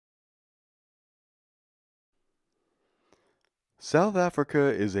South Africa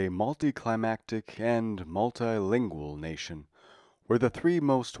is a multiclimatic and multilingual nation, where the three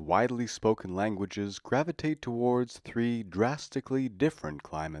most widely spoken languages gravitate towards three drastically different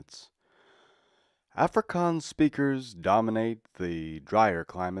climates. Afrikaans speakers dominate the drier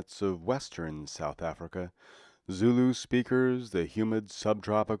climates of western South Africa, Zulu speakers the humid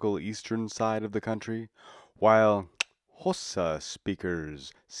subtropical eastern side of the country, while Xhosa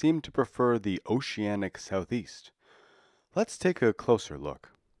speakers seem to prefer the oceanic southeast. Let's take a closer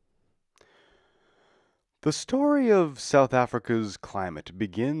look. The story of South Africa's climate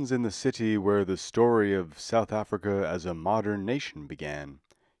begins in the city where the story of South Africa as a modern nation began,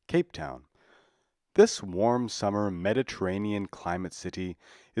 Cape Town. This warm summer Mediterranean climate city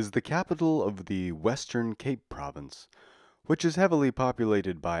is the capital of the Western Cape province, which is heavily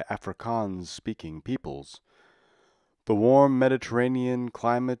populated by Afrikaans-speaking peoples. The warm Mediterranean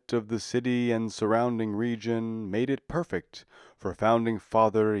climate of the city and surrounding region made it perfect for founding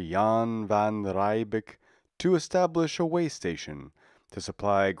father Jan van Riebeeck to establish a way station to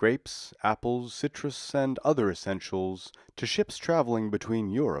supply grapes, apples, citrus, and other essentials to ships traveling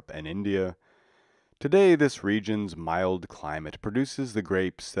between Europe and India. Today, this region's mild climate produces the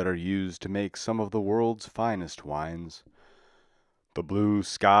grapes that are used to make some of the world's finest wines. The blue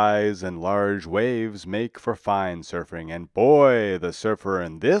skies and large waves make for fine surfing, and boy, the surfer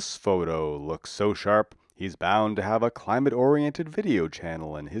in this photo looks so sharp, he's bound to have a climate-oriented video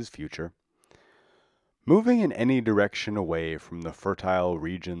channel in his future. Moving in any direction away from the fertile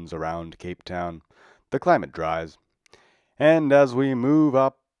regions around Cape Town, the climate dries, and as we move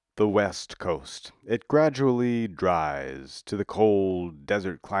up the west coast, it gradually dries to the cold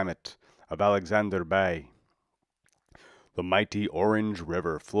desert climate of Alexander Bay. The mighty Orange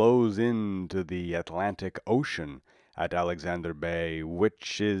River flows into the Atlantic Ocean at Alexander Bay,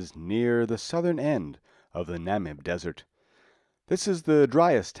 which is near the southern end of the Namib Desert. This is the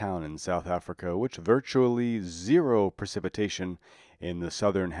driest town in South Africa, with virtually zero precipitation in the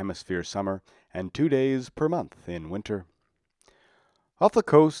southern hemisphere summer and 2 days per month in winter. Off the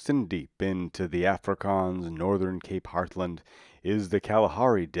coast and deep into the Afrikaans northern Cape heartland is the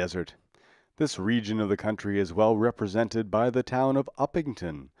Kalahari Desert. This region of the country is well represented by the town of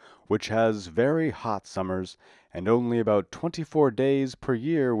Upington, which has very hot summers and only about 24 days per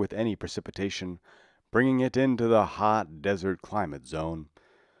year with any precipitation, bringing it into the hot desert climate zone.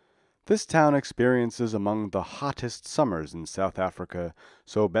 This town experiences among the hottest summers in South Africa,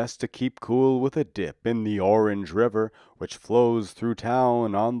 so best to keep cool with a dip in the Orange River, which flows through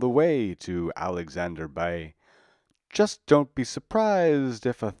town on the way to Alexander Bay. Just don't be surprised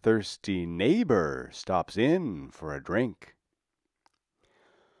if a thirsty neighbor stops in for a drink.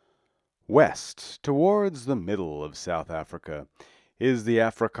 West, towards the middle of South Africa, is the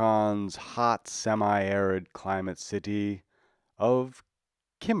Afrikaans hot semi-arid climate city of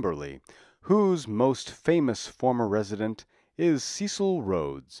Kimberley, whose most famous former resident is Cecil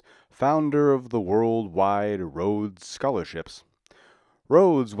Rhodes, founder of the worldwide Rhodes Scholarships.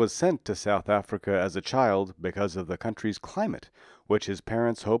 Rhodes was sent to South Africa as a child because of the country's climate, which his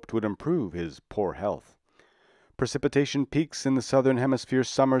parents hoped would improve his poor health. Precipitation peaks in the southern hemisphere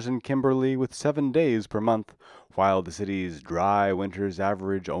summers in Kimberley with 7 days per month, while the city's dry winters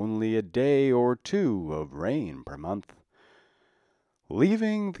average only a day or two of rain per month.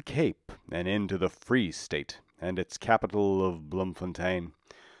 Leaving the Cape and into the Free State and its capital of Bloemfontein,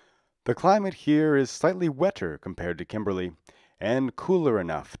 the climate here is slightly wetter compared to Kimberley, and cooler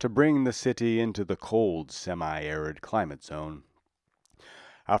enough to bring the city into the cold semi-arid climate zone.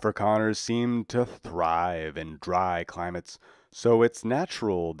 Afrikaners seem to thrive in dry climates, so it's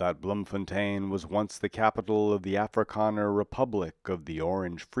natural that Bloemfontein was once the capital of the Afrikaner Republic of the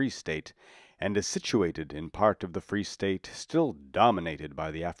Orange Free State, and is situated in part of the Free State still dominated by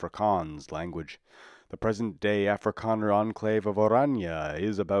the Afrikaans language. The present-day Afrikaner enclave of Orania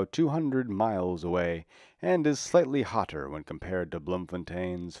is about 200 miles away and is slightly hotter when compared to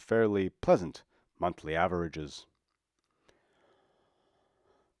Bloemfontein's fairly pleasant monthly averages.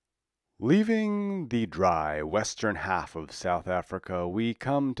 Leaving the dry western half of South Africa, we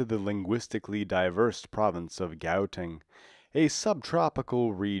come to the linguistically diverse province of Gauteng, a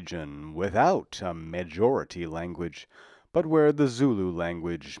subtropical region without a majority language, but where the Zulu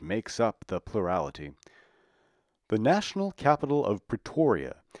language makes up the plurality. The national capital of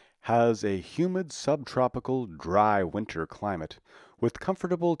Pretoria has a humid subtropical dry winter climate, with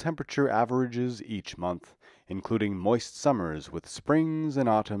comfortable temperature averages each month, including moist summers with springs and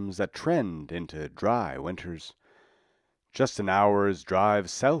autumns that trend into dry winters. Just an hour's drive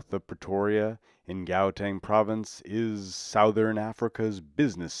south of Pretoria, in Gauteng province, is southern Africa's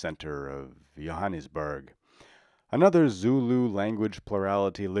business center of Johannesburg. Another Zulu language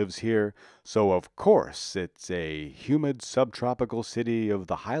plurality lives here, so of course it's a humid subtropical city of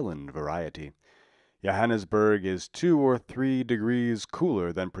the highland variety. Johannesburg is 2 or 3 degrees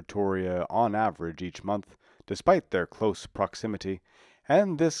cooler than Pretoria on average each month, despite their close proximity,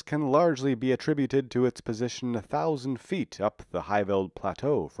 and this can largely be attributed to its position 1,000 feet up the Highveld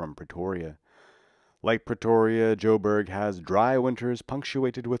Plateau from Pretoria. Like Pretoria, Joburg has dry winters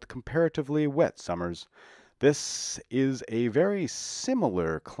punctuated with comparatively wet summers. This is a very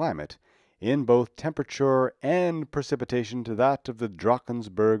similar climate in both temperature and precipitation to that of the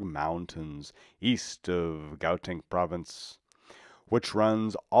Drakensberg Mountains, east of Gauteng province, which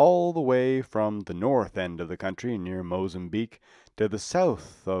runs all the way from the north end of the country near Mozambique to the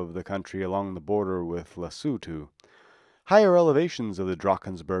south of the country along the border with Lesotho. Higher elevations of the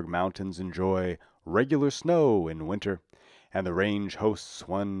Drakensberg Mountains enjoy regular snow in winter, and the range hosts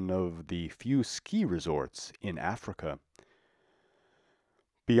one of the few ski resorts in Africa.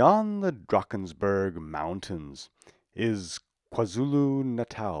 Beyond the Drakensberg Mountains is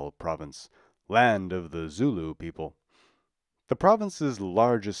Kwazulu-Natal province, land of the Zulu people. The province's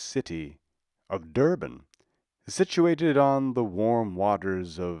largest city, of Durban, is situated on the warm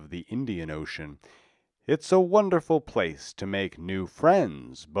waters of the Indian Ocean. It's a wonderful place to make new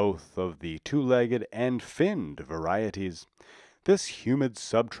friends, both of the two-legged and finned varieties. This humid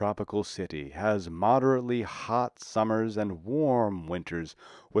subtropical city has moderately hot summers and warm winters,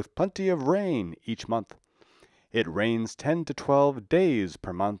 with plenty of rain each month. It rains 10 to 12 days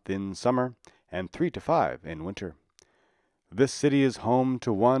per month in summer and 3 to 5 in winter. This city is home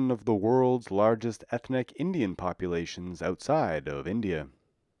to one of the world's largest ethnic Indian populations outside of India.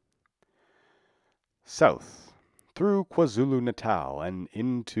 South, through KwaZulu-Natal and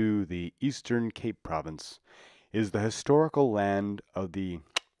into the Eastern Cape Province, is the historical land of the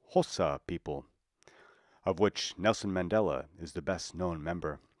Xhosa people, of which Nelson Mandela is the best known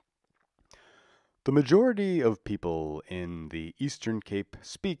member. The majority of people in the Eastern Cape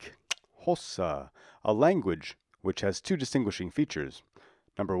speak Xhosa, a language which has 2 distinguishing features.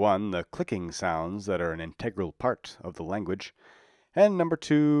 Number 1, the clicking sounds that are an integral part of the language, and number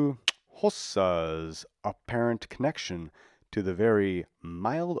 2, Xhosa's apparent connection to the very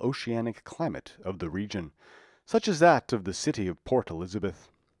mild oceanic climate of the region, such as that of the city of Port Elizabeth.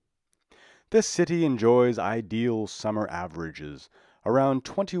 This city enjoys ideal summer averages, around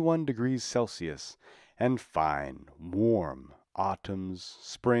 21 degrees Celsius, and fine, warm autumns,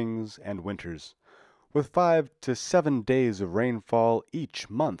 springs, and winters, with 5 to 7 days of rainfall each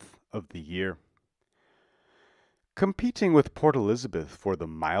month of the year. Competing with Port Elizabeth for the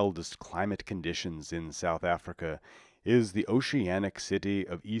mildest climate conditions in South Africa is the oceanic city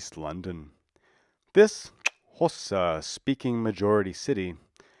of East London. This Xhosa-speaking majority city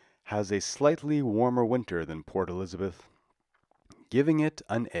has a slightly warmer winter than Port Elizabeth, giving it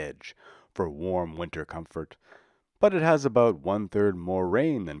an edge for warm winter comfort, but it has about 1/3 more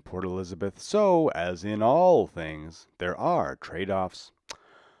rain than Port Elizabeth, so, as in all things, there are trade-offs.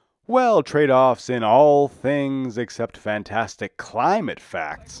 Well, trade-offs in all things except fantastic climate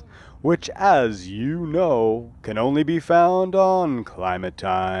facts, which, as you know, can only be found on Climate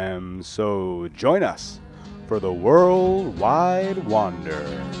Time. So join us for the worldwide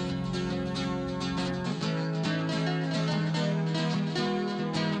wander.